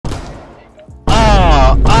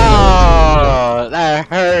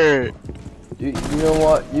You know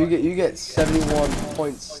what? You get 71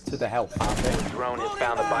 points to the health. Drone has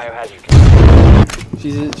found the biohazard.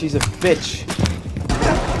 She's a bitch.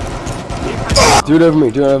 Do it over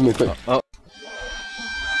me, quick. Oh.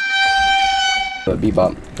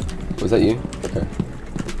 Bebop. Was that you? Okay.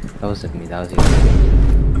 That wasn't me, that was you.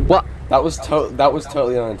 What? That was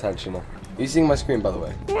totally unintentional. Are you seeing my screen, by the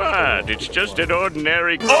way? What? It's just an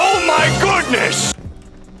ordinary. Oh my goodness!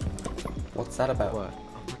 What's that about? What?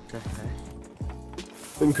 What the heck?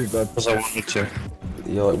 Because I wanted to.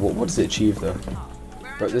 You're like, what does it achieve though?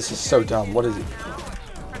 Bro, this is so dumb. What is it?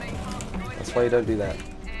 That's why you don't do that.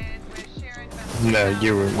 No,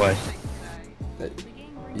 you were why?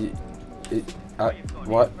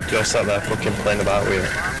 What? You're sat there fucking playing about with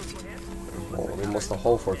it. Well, I mean, what's the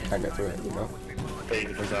hole for if you can't get through it, you know?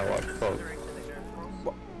 Is that what I thought?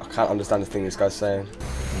 I can't understand the thing this guy's saying.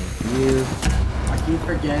 I keep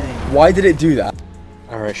forgetting. Why did it do that?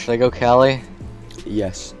 Alright, should I go Cali?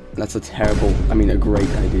 Yes, that's a great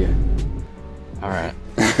idea. Alright.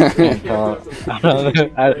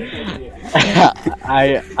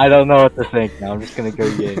 I don't know what to think now. I'm just gonna go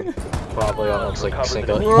Ying. Probably almost like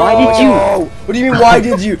single. Why did you? What do you mean? Why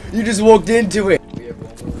did you? You just walked into it.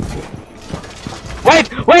 Wait!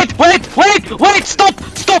 Stop!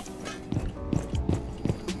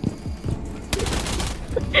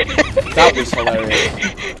 That was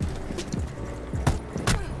hilarious.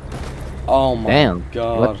 Oh my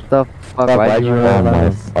god. What the fuck? Why'd you run on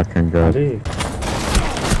this? Fucking good.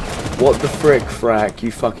 What the frick, frack,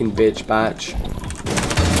 you fucking bitch batch.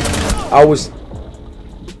 I was...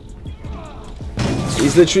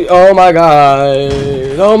 He's literally... Oh my god!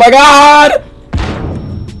 Oh my god!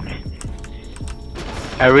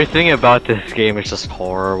 Everything about this game is just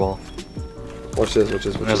horrible. Watch this.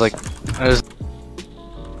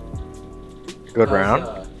 Good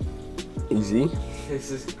round. Easy. This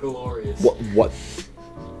is glorious. What?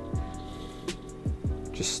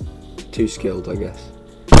 Just too skilled, I guess.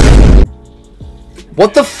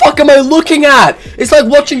 What the fuck am I looking at? It's like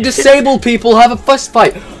watching disabled people have a fist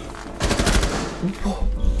fight.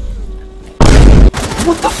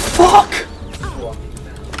 What the fuck?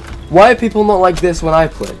 Why are people not like this when I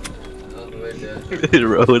play?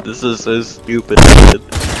 Bro, this is so stupid.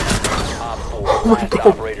 Oh my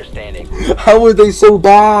god. How are they so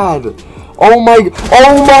bad? Oh my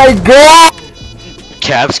god!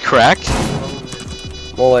 Cavs cracked?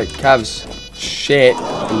 More like Cavs shit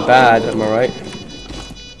and bad, am I right?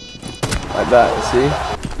 Like that, see?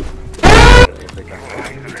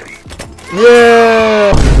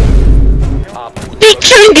 Yeah!